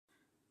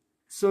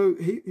So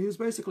he was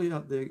basically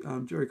out there,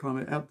 Gerry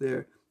Conway out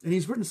there, and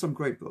he's written some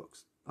great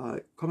books,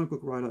 comic book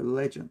writer,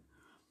 legend.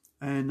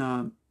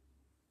 And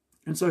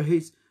so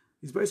he's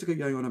basically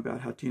going on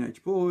about how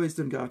teenage boys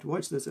didn't go out to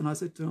watch this. And I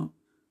said to him,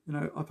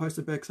 I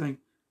posted back saying,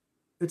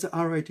 it's an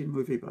R18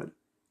 movie, bud.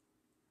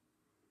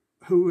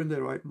 Who in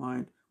their right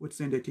mind would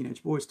send their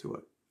teenage boys to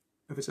it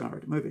if it's an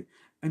R18 movie?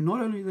 And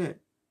not only that,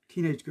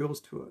 teenage girls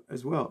to it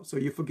as well. So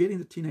you're forgetting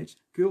the teenage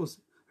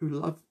girls who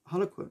love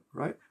Harlequin,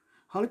 right?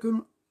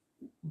 Harlequin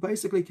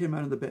basically came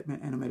out in the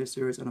Batman animated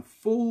series in a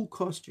full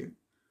costume,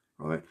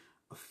 right?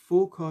 A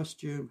full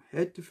costume,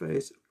 head to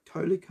face,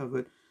 totally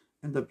covered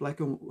in the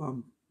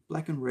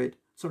white and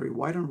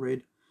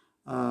red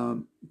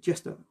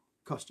jester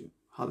costume,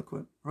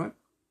 Harlequin, right?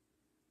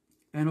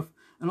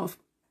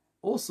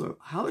 Also,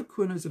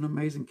 Harlequin is an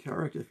amazing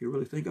character if you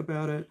really think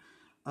about it.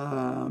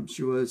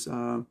 She was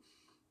a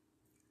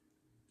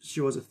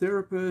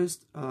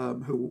therapist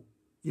who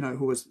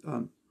was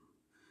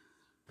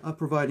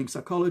providing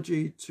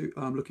psychology to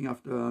looking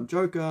after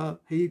Joker.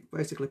 He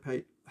basically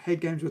played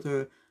head games with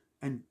her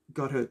and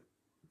got her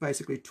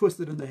basically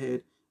twisted in the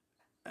head,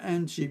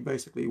 and she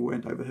basically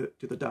went over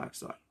to the dark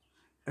side.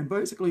 And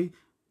basically,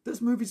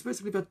 this movie is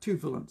basically about two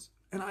villains.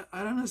 And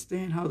I don't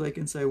understand how they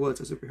can say, well,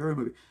 it's a superhero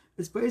movie.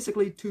 It's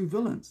basically two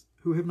villains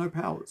who have no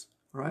powers,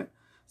 right?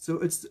 So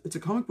it's a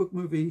comic book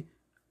movie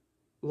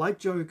like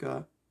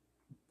Joker,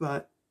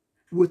 but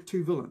with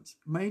two villains.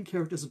 Main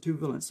characters are two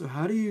villains. So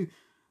how do you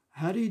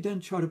then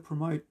try to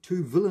promote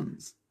two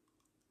villains?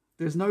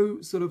 There's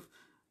no sort of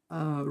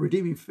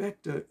redeeming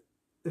factor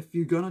if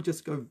you're going to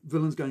just go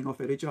villains going off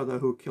at each other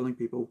who are killing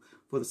people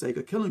for the sake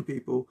of killing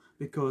people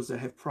because they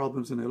have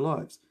problems in their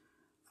lives.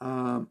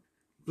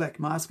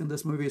 Black Mask in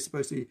this movie is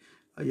supposed to,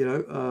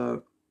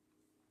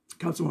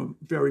 comes from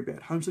a very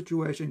bad home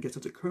situation, gets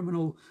into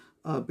criminal,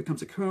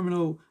 becomes a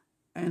criminal,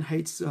 and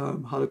hates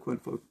Harlequin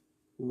for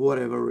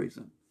whatever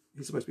reason.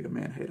 He's supposed to be a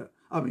man hater.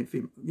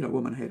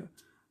 Woman hater.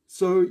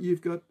 So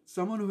you've got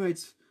someone who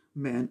hates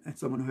men and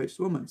someone who hates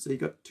women. So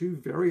you've got two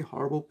very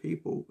horrible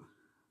people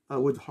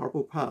with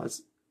horrible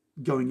pasts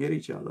going at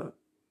each other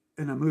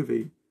in a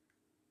movie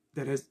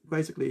that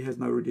basically has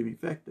no redeeming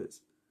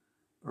factors.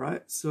 All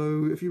right?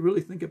 So if you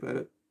really think about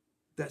it,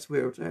 that's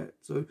where it's at.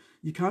 So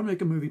you can't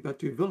make a movie about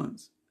two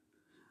villains.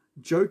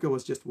 Joker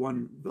was just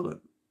one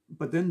villain.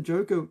 But then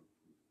Joker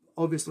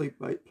obviously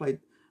played,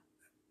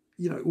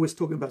 was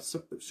talking about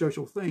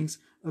social things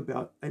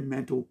about a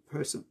mental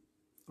person,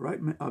 right?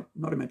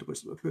 Not a mental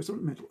person, but a person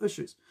with mental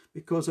issues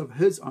because of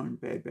his own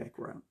bad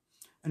background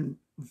and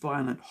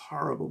violent,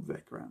 horrible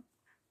background,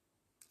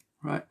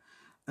 right?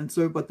 And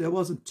so, but there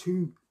wasn't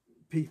two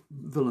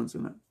villains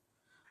in it.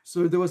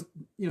 So there was,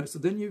 so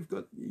then you've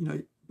got,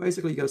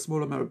 basically you got a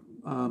small amount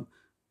of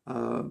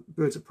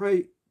birds of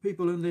prey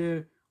people in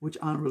there, which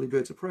aren't really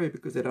birds of prey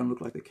because they don't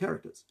look like the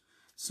characters.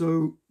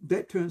 So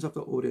that turns up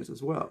the audience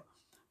as well.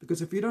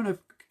 Because if you don't have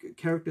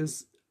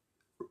characters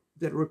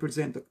that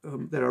represent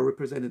that are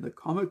represented in the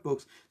comic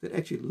books that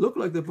actually look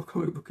like the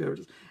comic book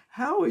characters,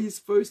 how are you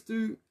supposed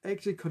to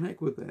actually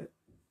connect with that?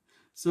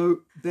 So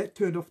that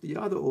turned off the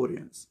other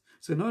audience.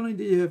 So not only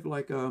do you have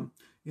like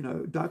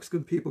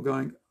dark-skinned people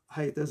going,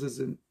 hey, this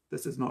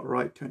is not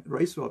right,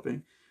 race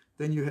swapping,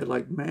 then you had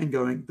like man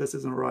going, this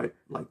isn't right,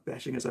 like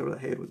bashing us over the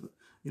head with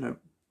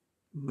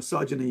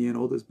misogyny and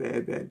all those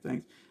bad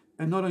things.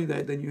 And not only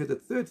that, then you had the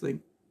third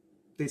thing,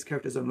 these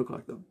characters don't look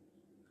like them.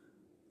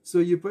 So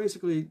you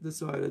basically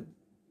decided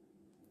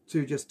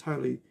to just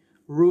totally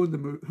ruin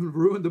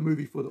the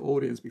movie for the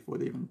audience before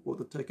they even bought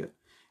the ticket.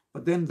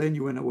 But then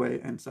you went away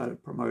and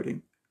started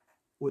promoting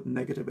with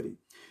negativity.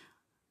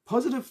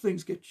 Positive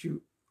things get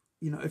you,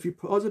 if you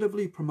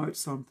positively promote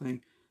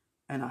something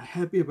and are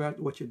happy about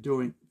what you're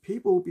doing,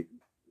 people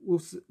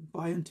will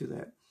buy into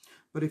that.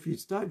 But if you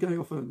start going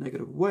off in a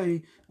negative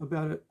way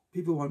about it,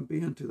 people won't be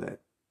into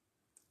that.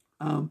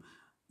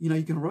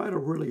 You can write a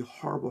really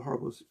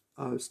horrible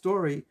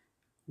story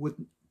with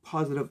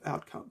positive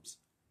outcomes.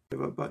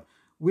 But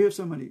we have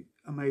so many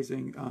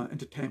amazing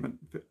entertainment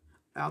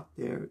out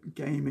there,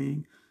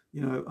 gaming,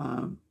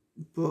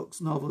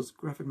 books, novels,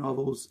 graphic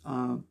novels,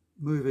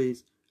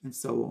 movies, and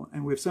so on.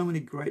 And we have so many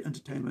great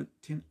entertainment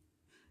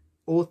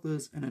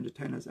authors and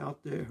entertainers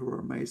out there who are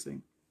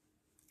amazing.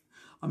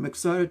 I'm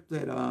excited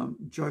that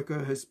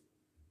Joker has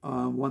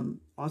won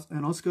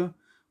an Oscar.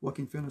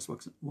 Joaquin Phoenix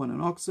won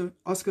an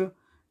Oscar,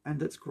 and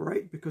that's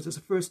great because it's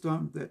the first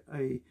time that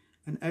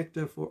an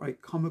actor for a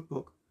comic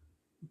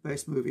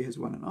book-based movie has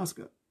won an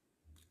Oscar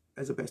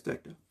as a best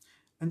actor.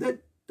 And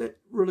that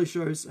really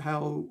shows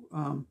how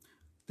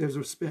there's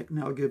respect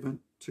now given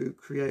to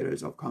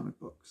creators of comic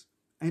books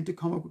and to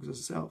comic books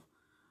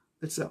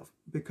itself.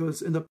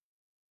 Because in the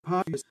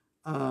past years,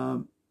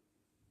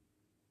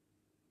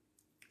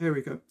 here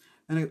we go.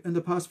 And in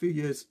the past few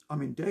years,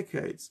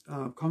 decades,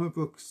 comic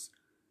books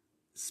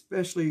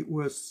especially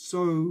were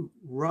so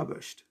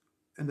rubbished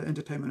in the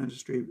entertainment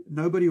industry.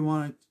 Nobody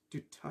wanted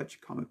to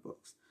touch comic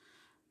books.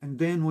 And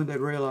then when they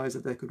realized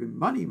that there could be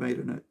money made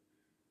in it,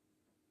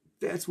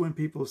 that's when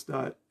people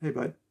start, hey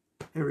bud,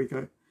 here we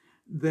go.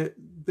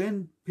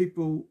 Then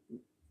people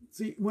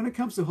See, when it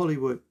comes to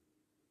Hollywood,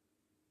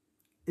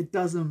 it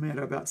doesn't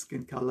matter about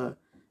skin color.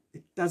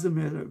 It doesn't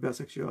matter about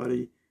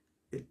sexuality.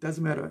 It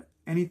doesn't matter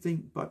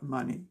anything but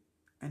money.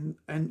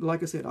 And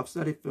like I said, I've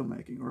studied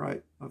filmmaking,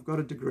 right? I've got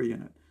a degree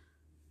in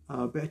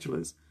it,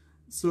 bachelor's.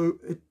 So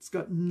it's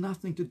got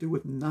nothing to do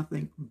with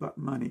nothing but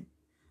money.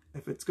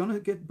 If it's going to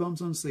get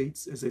bums on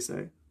seats, as they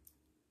say,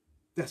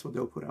 that's what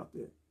they'll put out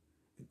there.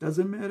 It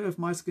doesn't matter if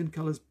my skin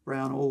color is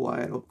brown or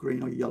white or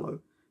green or yellow.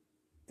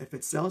 If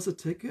it sells the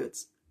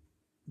tickets,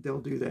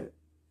 they'll do that.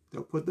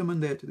 They'll put them in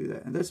there to do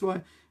that. And that's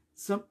why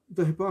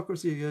the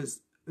hypocrisy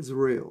is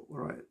real,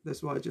 right?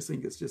 That's why I just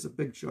think it's just a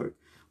big joke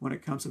when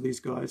it comes to these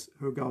guys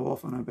who go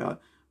off on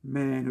about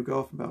men, who go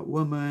off about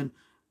women,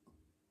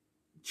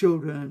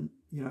 children.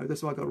 You know,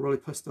 that's why I got really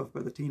pissed off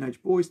about the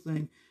teenage boys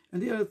thing.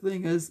 And the other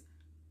thing is,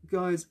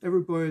 guys,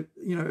 everybody,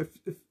 you know,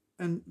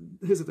 and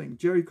here's the thing,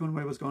 Gerry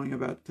Conway was going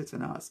about tits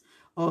and ass.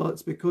 Oh,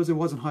 it's because it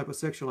wasn't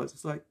hypersexualized.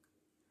 It's like,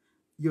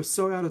 you're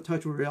so out of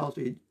touch with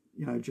reality,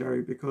 you know,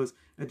 Gerry, because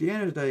at the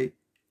end of the day,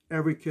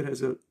 every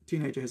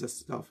teenager has a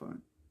cell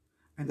phone,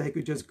 and they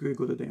could just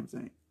Google the damn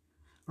thing,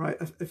 right?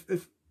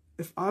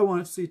 If I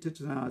want to see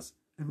tits and ass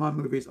in my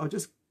movies, I'll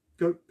just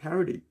go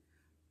parody.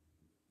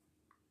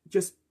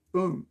 Just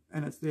boom,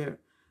 and it's there.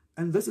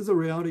 And this is the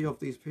reality of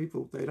these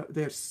people.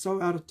 They're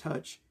so out of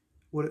touch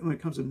when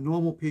it comes to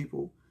normal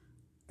people,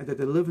 and that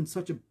they live in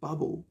such a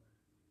bubble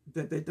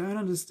that they don't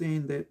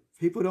understand that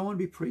people don't want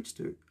to be preached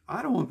to.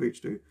 I don't want to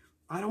preach to.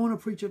 I don't want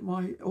to preach at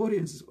my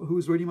audience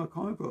who's reading my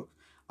comic book.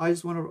 I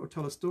just want to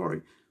tell a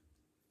story.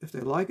 If they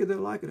like it, they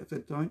like it. If they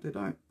don't, they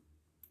don't.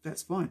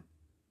 That's fine.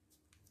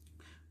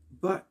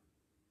 But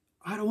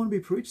I don't want to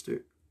be preached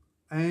to.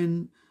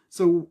 And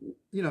so,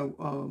 you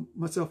know,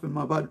 myself and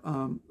my bud,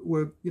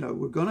 we're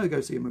going to go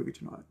see a movie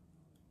tonight.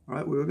 All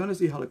right, we were going to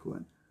see Harley.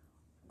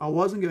 I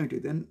wasn't going to.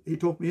 Then he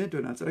talked me into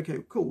it, and I said, okay,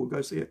 cool, we'll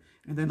go see it.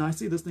 And then I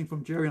see this thing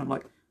from Gerry, and I'm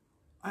like,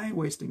 I ain't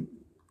wasting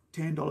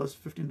 $10,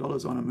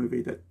 $15 on a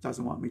movie that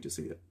doesn't want me to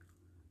see it.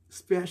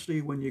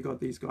 Especially when you got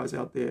these guys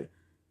out there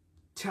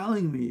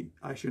telling me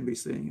I shouldn't be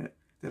seeing it,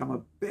 that I'm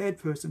a bad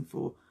person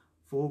for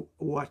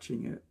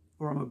watching it,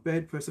 or I'm a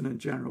bad person in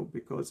general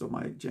because of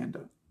my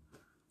gender.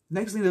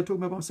 Next thing they'll talk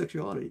about my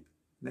sexuality.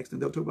 Next thing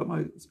they'll talk about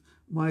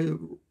my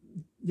you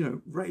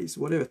know, race,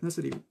 whatever,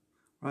 ethnicity,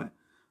 right?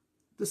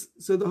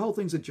 So the whole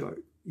thing's a joke.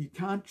 You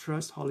can't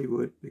trust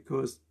Hollywood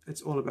because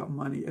it's all about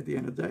money at the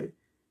end of the day.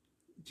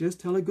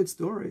 Just tell a good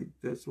story.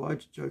 That's why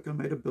Joker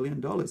made $1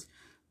 billion.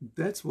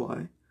 That's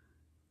why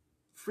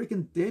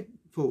freaking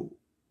Deadpool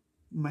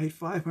made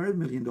 $500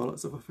 million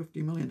of a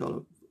 $50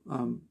 million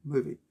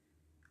movie.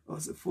 Or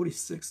was it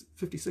 56?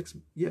 56?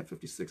 Yeah,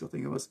 56 I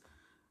think it was.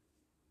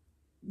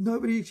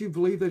 Nobody actually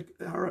believed that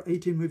a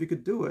R18 movie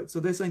could do it. So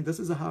they're saying this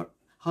is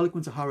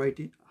Harlequin's a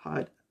R18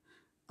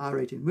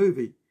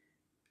 movie.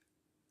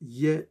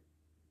 Yet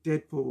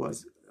Deadpool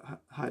was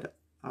hard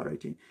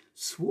R18.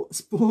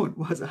 Spawn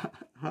was a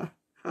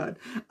hard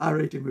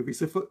R18 movie.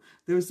 So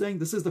they were saying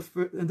this is the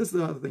first, and this is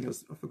the other thing I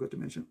forgot to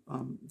mention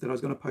that I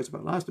was going to post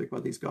about last week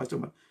about these guys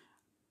talking about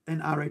an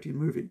R18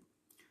 movie.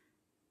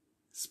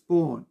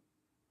 Spawn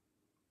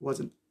was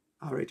an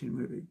R18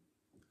 movie.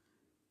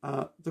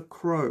 The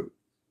Crow,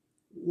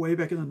 way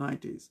back in the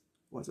 90s,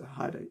 was a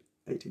hard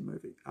 18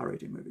 movie,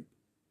 R18 movie.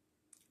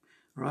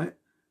 Right?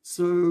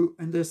 So,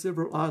 and there's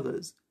several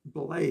others.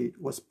 Blade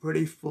was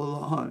pretty full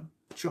on,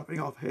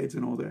 chopping off heads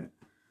and all that.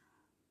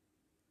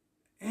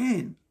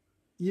 And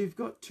you've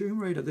got Tomb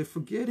Raider. They're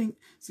forgetting,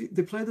 see,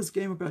 they play this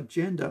game about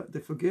gender. They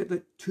forget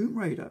that Tomb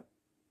Raider,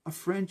 a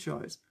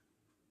franchise,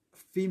 a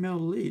female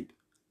lead,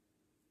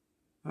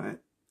 right?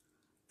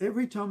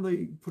 Every time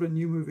they put a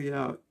new movie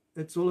out,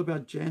 it's all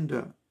about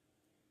gender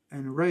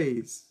and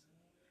race,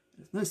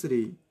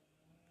 ethnicity.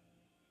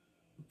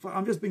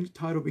 I'm just being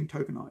tired of being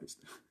tokenized.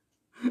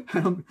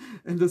 And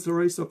this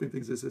race swapping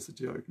things is just a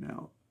joke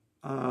now.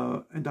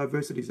 And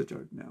diversity is a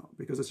joke now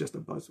because it's just a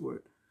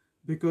buzzword.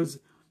 Because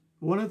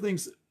one of the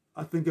things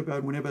I think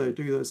about whenever they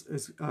do this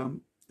is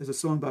there's a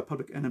song by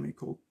Public Enemy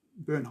called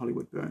Burn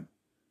Hollywood Burn.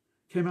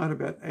 Came out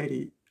about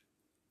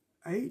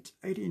 88,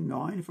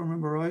 89 if I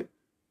remember right.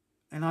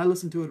 And I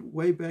listened to it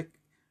way back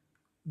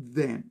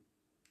then,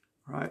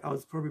 right? I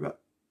was probably about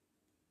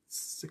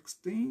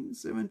 16,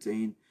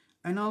 17.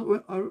 And I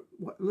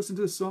listened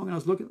to the song and I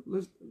was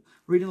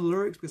reading the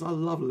lyrics because I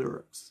love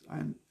lyrics.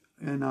 And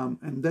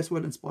that's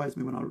what inspires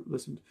me when I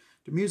listen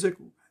to music,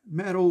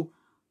 metal,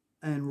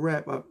 and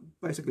rap. Are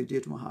basically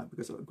dear to my heart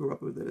because I grew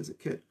up with it as a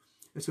kid.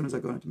 As soon as I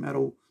got into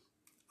metal,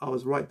 I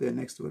was right there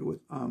next to it with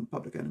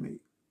Public Enemy.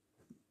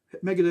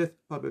 Megadeth,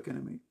 Public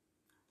Enemy.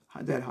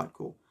 That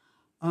hardcore.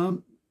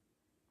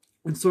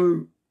 And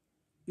so,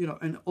 you know,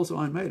 and also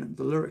Iron Maiden.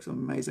 The lyrics are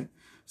amazing.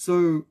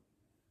 So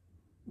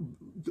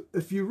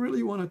if you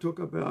really want to talk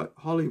about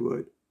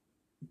Hollywood,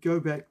 go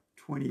back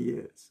 20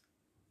 years.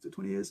 Is it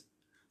 20 years?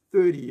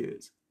 30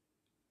 years.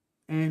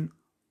 And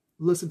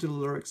listen to the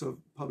lyrics of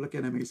Public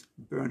Enemy's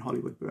Burn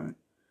Hollywood Burn.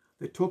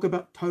 They talk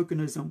about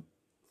tokenism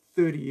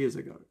 30 years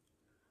ago.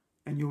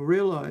 And you'll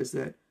realize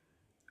that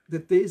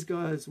these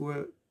guys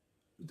were,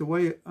 the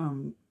way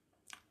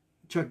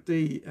Chuck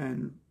D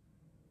and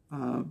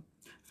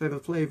Flavor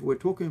Flav were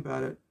talking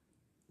about it,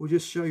 will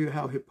just show you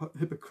how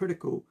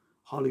hypocritical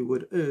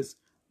Hollywood is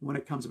when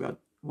it comes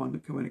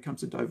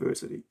to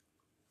diversity.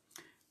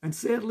 And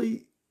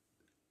sadly,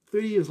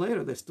 30 years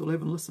later, they still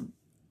haven't listened.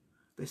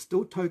 They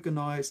still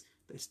tokenize,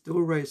 they still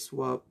race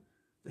swap,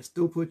 they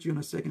still put you in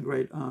a second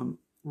grade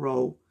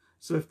role.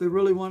 So if they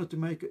really wanted to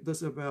make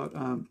this about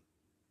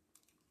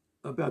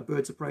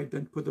Birds of Prey,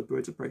 then put the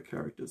Birds of Prey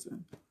characters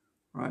in,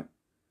 right?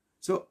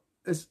 So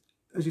as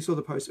you saw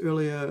the post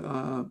earlier,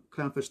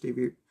 Clownfish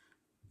TV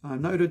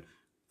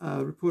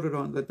reported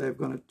on that they're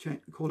going to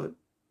call it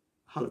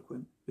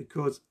Harlequin,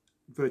 because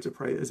Birds of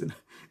Prey isn't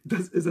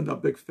a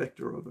big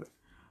factor of it.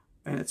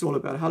 And it's all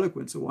about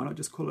Harlequin, so why not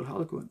just call it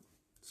Harlequin?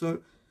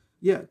 So,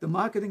 yeah, the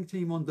marketing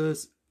team on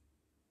this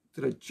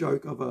did a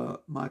joke of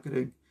a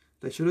marketing.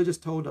 They should have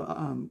just told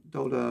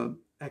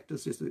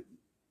actors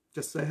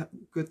just say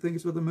good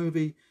things for the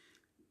movie,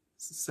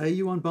 say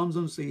you want bums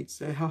on seats,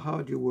 say how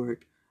hard you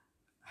worked,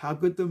 how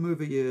good the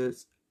movie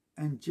is,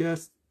 and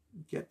just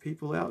get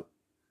people out,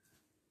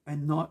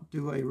 and not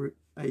do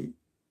a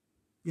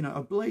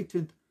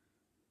blatant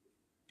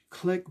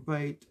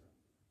clickbait,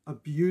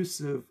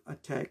 abusive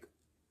attack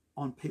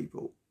on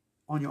people,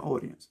 on your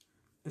audience.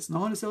 It's not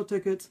going to sell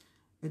tickets.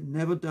 It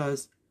never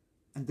does.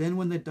 And then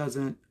when it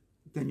doesn't,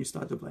 then you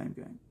start the blame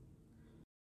game.